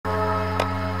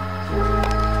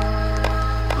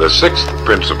The sixth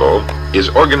principle is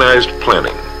organized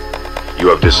planning. You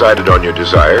have decided on your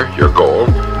desire, your goal.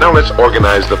 Now let's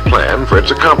organize the plan for its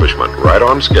accomplishment, right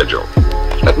on schedule.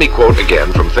 Let me quote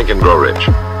again from Think and Grow Rich.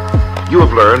 You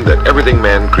have learned that everything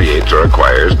man creates or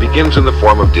acquires begins in the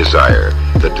form of desire.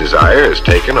 The desire is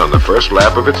taken on the first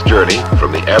lap of its journey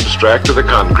from the abstract to the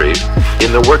concrete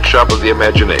in the workshop of the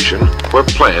imagination, where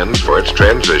plans for its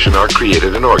transition are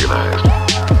created and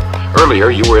organized.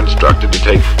 Earlier, you were instructed to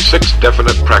take 6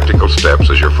 definite practical steps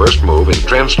as your first move in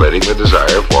translating the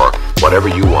desire for whatever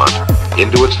you want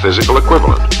into its physical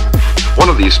equivalent. One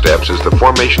of these steps is the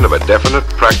formation of a definite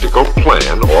practical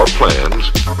plan or plans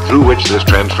through which this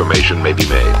transformation may be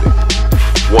made.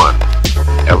 1.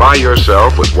 Ally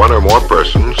yourself with one or more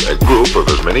persons, a group of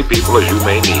as many people as you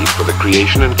may need for the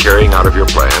creation and carrying out of your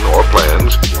plan or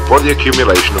plans for the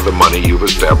accumulation of the money you've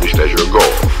established as your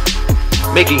goal.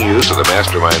 Making use of the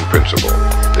mastermind principle.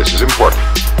 This is important.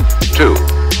 2.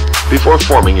 Before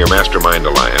forming your mastermind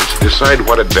alliance, decide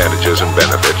what advantages and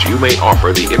benefits you may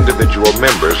offer the individual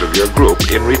members of your group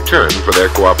in return for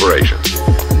their cooperation.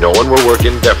 No one will work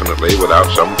indefinitely without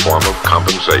some form of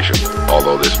compensation,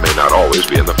 although this may not always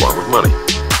be in the form of money.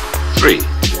 3.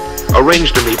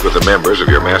 Arrange to meet with the members of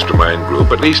your mastermind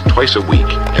group at least twice a week,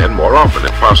 and more often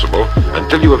if possible,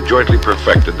 until you have jointly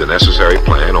perfected the necessary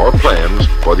plan or plans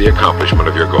for the accomplishment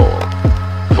of your goal.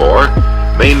 4.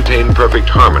 Maintain perfect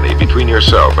harmony between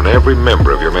yourself and every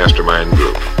member of your mastermind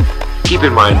group. Keep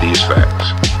in mind these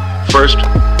facts. First,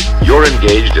 you're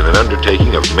engaged in an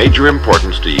undertaking of major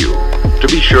importance to you. To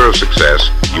be sure of success,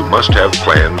 you must have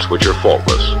plans which are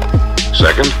faultless.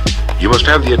 Second, you must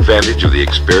have the advantage of the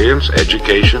experience,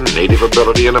 education, native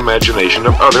ability, and imagination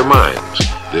of other minds.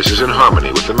 This is in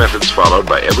harmony with the methods followed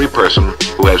by every person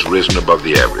who has risen above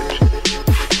the average.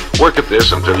 Work at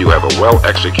this until you have a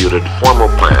well-executed, formal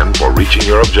plan for reaching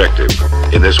your objective.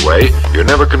 In this way, you're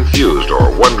never confused or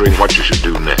wondering what you should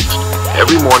do next.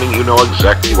 Every morning you know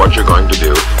exactly what you're going to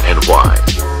do and why.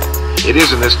 It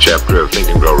is in this chapter of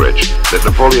Think and Grow Rich that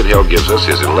Napoleon Hill gives us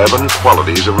his 11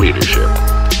 qualities of leadership.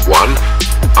 1.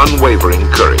 Unwavering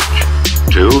courage.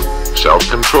 2.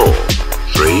 Self-control.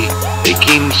 3. A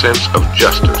keen sense of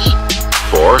justice.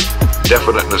 4.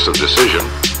 Definiteness of decision.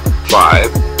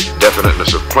 5.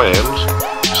 Definiteness of plans.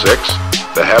 6.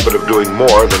 The habit of doing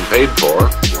more than paid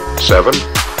for. 7.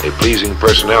 A pleasing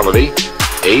personality.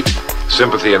 8.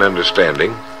 Sympathy and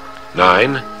understanding.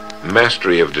 9.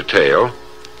 Mastery of detail.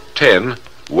 10.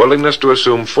 Willingness to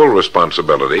assume full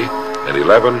responsibility. And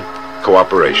 11.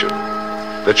 Cooperation.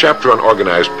 The chapter on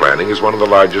organized planning is one of the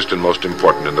largest and most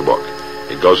important in the book.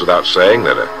 It goes without saying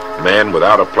that a man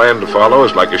without a plan to follow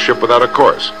is like a ship without a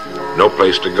course. No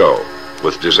place to go,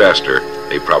 with disaster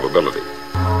a probability.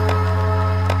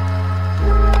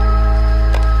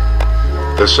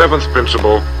 The seventh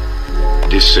principle,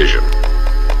 decision.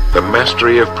 The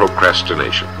mastery of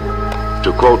procrastination.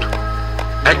 To quote,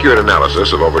 accurate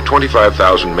analysis of over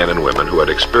 25,000 men and women who had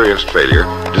experienced failure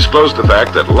disclosed the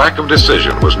fact that lack of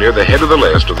decision was near the head of the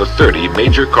list of the 30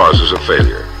 major causes of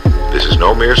failure. This is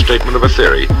no mere statement of a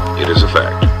theory, it is a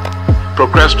fact.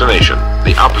 Procrastination,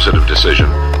 the opposite of decision,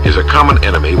 is a common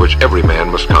enemy which every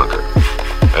man must conquer.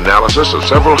 Analysis of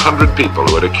several hundred people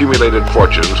who had accumulated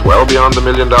fortunes well beyond the $1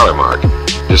 million mark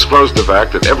disclosed the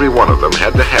fact that every one of them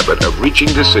had the habit of reaching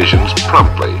decisions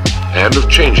promptly and of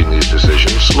changing these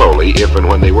decisions slowly if and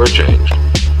when they were changed.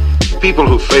 People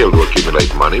who fail to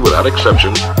accumulate money, without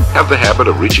exception, have the habit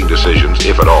of reaching decisions,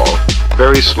 if at all,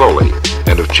 very slowly,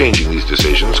 and of changing these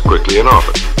decisions quickly and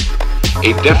often.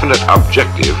 A definite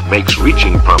objective makes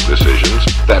reaching prompt decisions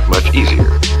that much easier.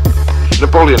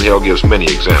 Napoleon Hill gives many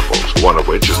examples, one of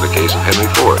which is the case of Henry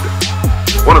Ford.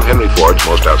 One of Henry Ford's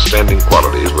most outstanding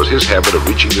qualities was his habit of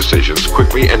reaching decisions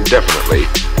quickly and definitely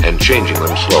and changing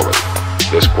them slowly.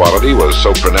 This quality was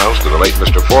so pronounced in the late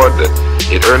Mr. Ford that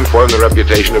it earned for him the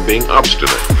reputation of being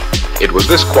obstinate. It was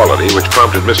this quality which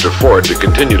prompted Mr. Ford to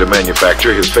continue to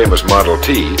manufacture his famous Model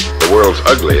T, the world's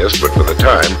ugliest but for the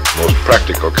time most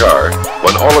practical car,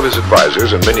 when all of his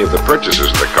advisors and many of the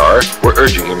purchasers of the car were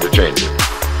urging him to change it.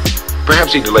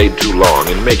 Perhaps he delayed too long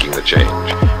in making the change,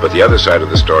 but the other side of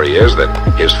the story is that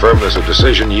his firmness of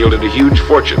decision yielded a huge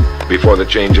fortune before the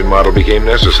change in model became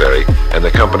necessary, and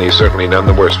the company is certainly none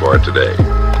the worse for it today.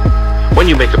 When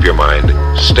you make up your mind,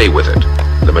 stay with it.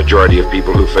 The majority of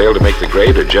people who fail to make the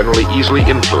grade are generally easily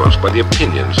influenced by the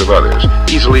opinions of others,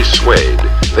 easily swayed.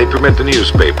 They permit the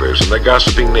newspapers and the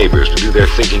gossiping neighbors to do their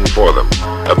thinking for them.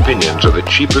 Opinions are the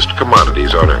cheapest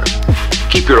commodities on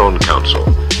earth. Keep your own counsel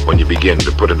when you begin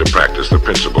to put into practice the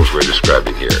principles we're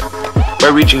describing here. By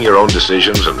reaching your own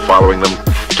decisions and following them,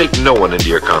 Take no one into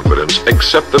your confidence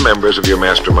except the members of your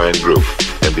mastermind group,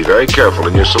 and be very careful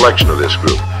in your selection of this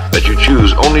group, that you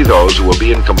choose only those who will be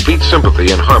in complete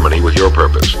sympathy and harmony with your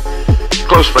purpose.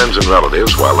 Close friends and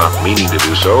relatives, while not meaning to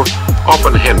do so,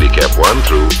 often handicap one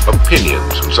through opinions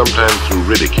and sometimes through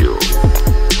ridicule.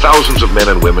 Thousands of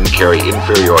men and women carry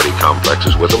inferiority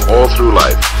complexes with them all through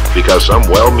life because some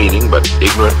well-meaning but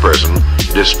ignorant person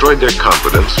destroyed their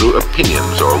confidence through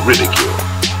opinions or ridicule.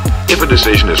 If a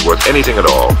decision is worth anything at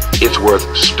all, it's worth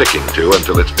sticking to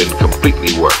until it's been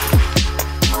completely worked.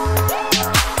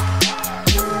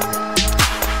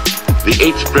 The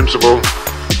eighth principle,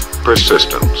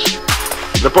 persistence.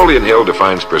 Napoleon Hill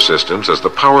defines persistence as the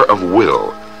power of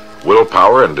will.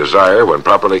 Willpower and desire, when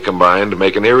properly combined,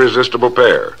 make an irresistible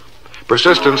pair.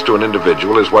 Persistence to an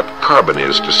individual is what carbon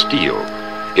is to steel.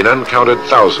 In uncounted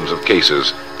thousands of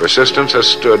cases, persistence has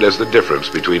stood as the difference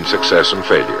between success and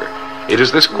failure. It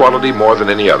is this quality more than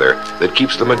any other that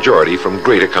keeps the majority from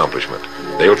great accomplishment.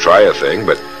 They'll try a thing,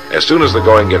 but as soon as the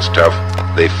going gets tough,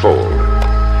 they fold.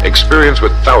 Experience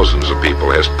with thousands of people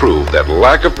has proved that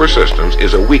lack of persistence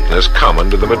is a weakness common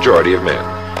to the majority of men.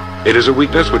 It is a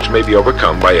weakness which may be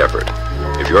overcome by effort.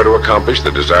 If you are to accomplish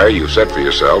the desire you've set for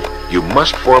yourself, you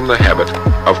must form the habit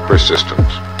of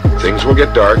persistence. Things will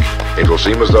get dark. It will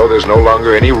seem as though there's no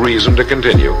longer any reason to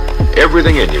continue.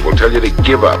 Everything in you will tell you to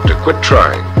give up, to quit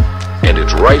trying. And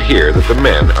it's right here that the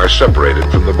men are separated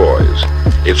from the boys.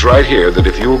 It's right here that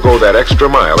if you will go that extra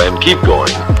mile and keep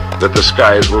going, that the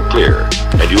skies will clear,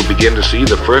 and you'll begin to see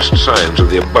the first signs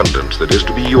of the abundance that is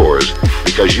to be yours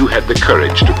because you had the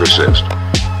courage to persist.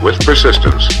 With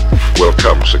persistence will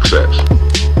come success.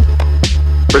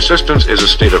 Persistence is a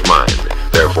state of mind.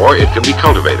 Therefore, it can be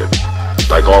cultivated.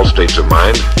 Like all states of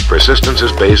mind, persistence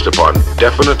is based upon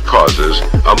definite causes,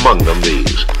 among them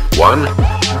these. 1.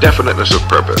 Definiteness of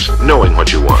purpose, knowing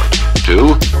what you want.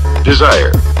 2.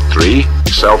 Desire. 3.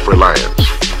 Self-reliance.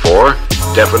 4.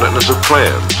 Definiteness of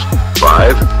plans.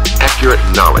 5. Accurate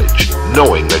knowledge,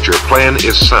 knowing that your plan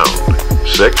is sound.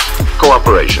 6.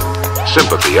 Cooperation.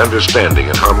 Sympathy, understanding,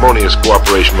 and harmonious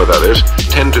cooperation with others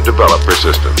tend to develop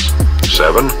persistence.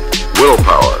 7.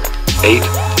 Willpower. 8.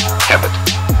 Habit.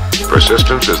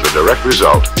 Persistence is the direct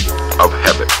result of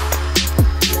habit.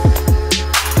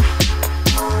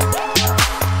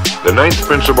 The ninth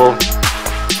principle,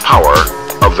 power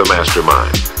of the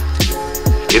mastermind.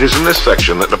 It is in this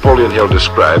section that Napoleon Hill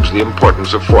describes the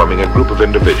importance of forming a group of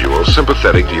individuals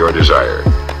sympathetic to your desire.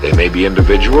 They may be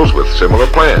individuals with similar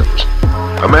plans.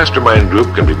 A mastermind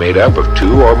group can be made up of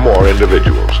 2 or more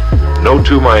individuals. No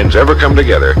 2 minds ever come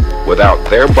together without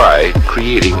thereby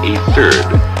creating a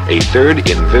third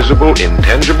invisible,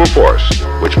 intangible force,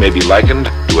 which may be likened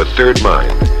to a third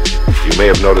mind. You may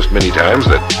have noticed many times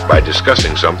that by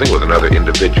discussing something with another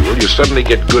individual, you suddenly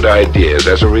get good ideas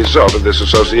as a result of this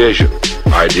association.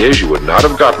 Ideas you would not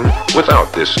have gotten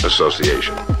without this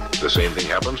association. The same thing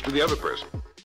happens to the other person.